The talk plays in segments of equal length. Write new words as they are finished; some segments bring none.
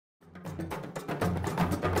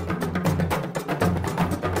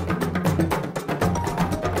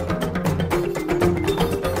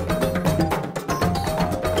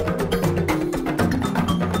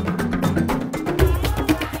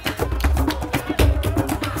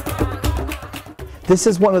This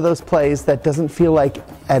is one of those plays that doesn't feel like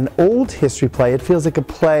an old history play. It feels like a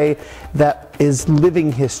play that is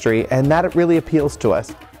living history, and that really appeals to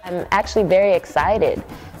us. I'm actually very excited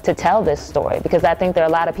to tell this story because I think there are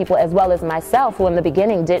a lot of people, as well as myself, who in the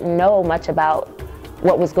beginning didn't know much about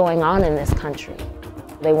what was going on in this country.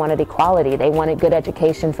 They wanted equality, they wanted good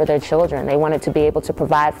education for their children, they wanted to be able to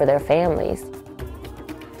provide for their families.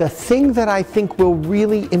 The thing that I think will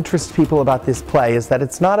really interest people about this play is that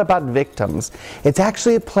it's not about victims. It's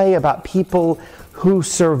actually a play about people who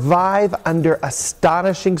survive under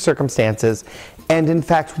astonishing circumstances, and in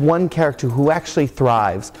fact one character who actually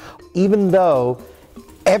thrives. Even though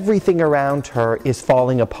everything around her is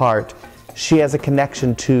falling apart, she has a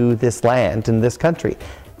connection to this land and this country.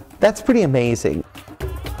 That's pretty amazing.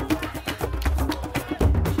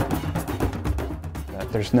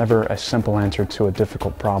 There's never a simple answer to a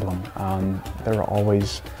difficult problem. There are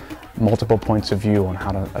always multiple points of view on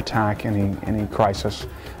how to attack any crisis.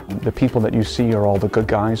 The people that you see are all the good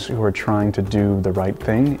guys who are trying to do the right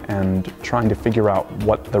thing and trying to figure out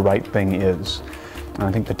what the right thing is. And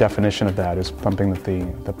I think the definition of that is something that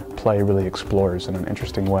the play really explores in an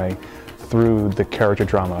interesting way through the character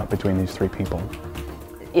drama between these three people.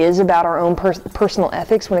 It is about our own personal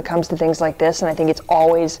ethics when it comes to things like this, and I think it's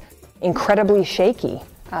always incredibly shaky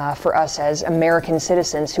for us as American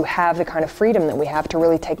citizens who have the kind of freedom that we have to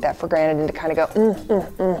really take that for granted and to kind of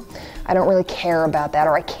go, I don't really care about that,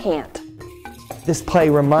 or I can't. This play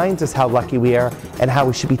reminds us how lucky we are and how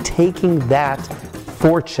we should be taking that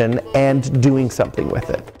fortune and doing something with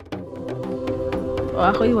it.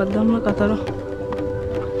 وأخوي والدم قتلوا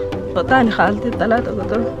وتاني خالتي 3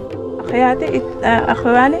 قتلوا أخواتي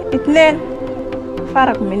أخواني 2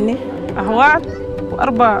 فرق مني أخوات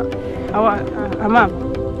و4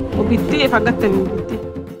 أمام وبنتي فقدت من بنتي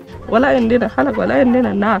ولا عندنا خلق ولا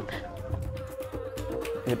عندنا نار.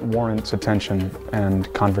 It warrants attention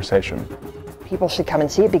and conversation. People should come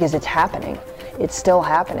and see it because it's happening. It's still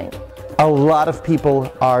happening. A lot of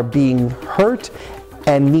people are being hurt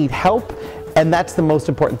and need help, and that's the most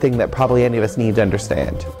important thing that probably any of us need to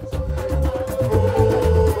understand.